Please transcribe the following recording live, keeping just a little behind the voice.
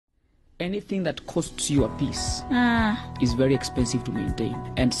Anything that costs you a peace is very expensive to maintain.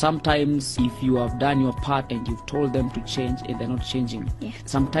 And sometimes if you have done your part and you've told them to change and they're not changing,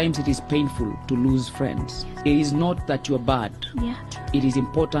 sometimes it is painful to lose friends. It is not that you're bad. It is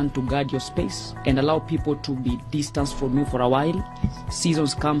important to guard your space and allow people to be distanced from you for a while.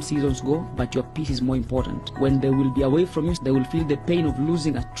 Seasons come, seasons go, but your peace is more important. When they will be away from you, they will feel the pain of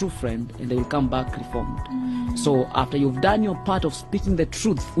losing a true friend and they will come back reformed. So after you've done your part of speaking the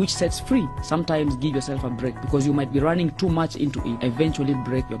truth, which sets free, sometimes give yourself a break, because you might be running too much into it, eventually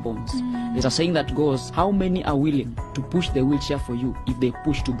break your bones. There's a saying that goes, how many are willing to push the wheelchair for you if they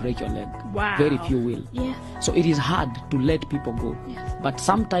push to break your leg? Wow. Very few will. So it is hard to let people go. But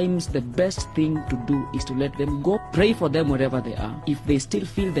sometimes the best thing to do is to let them go. Pray for them wherever they are. If they still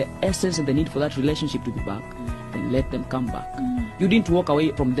feel the essence and the need for that relationship to be back, then let them come back. You didn't walk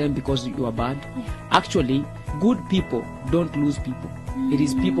away from them because you are bad. Actually, good people don't lose people. It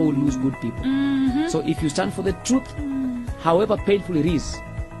is people who lose good people. So if you stand for the truth, however painful it is,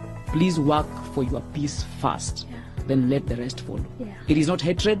 please work for your peace first. Then let the rest follow. It is not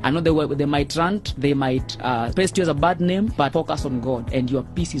hatred. I know they might rant, they might paste you as a bad name, but focus on God, and your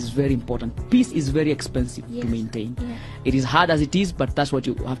peace is very important. Peace is very expensive to maintain. It is hard as it is, but that's what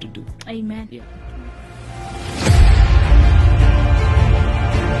you have to do. Amen.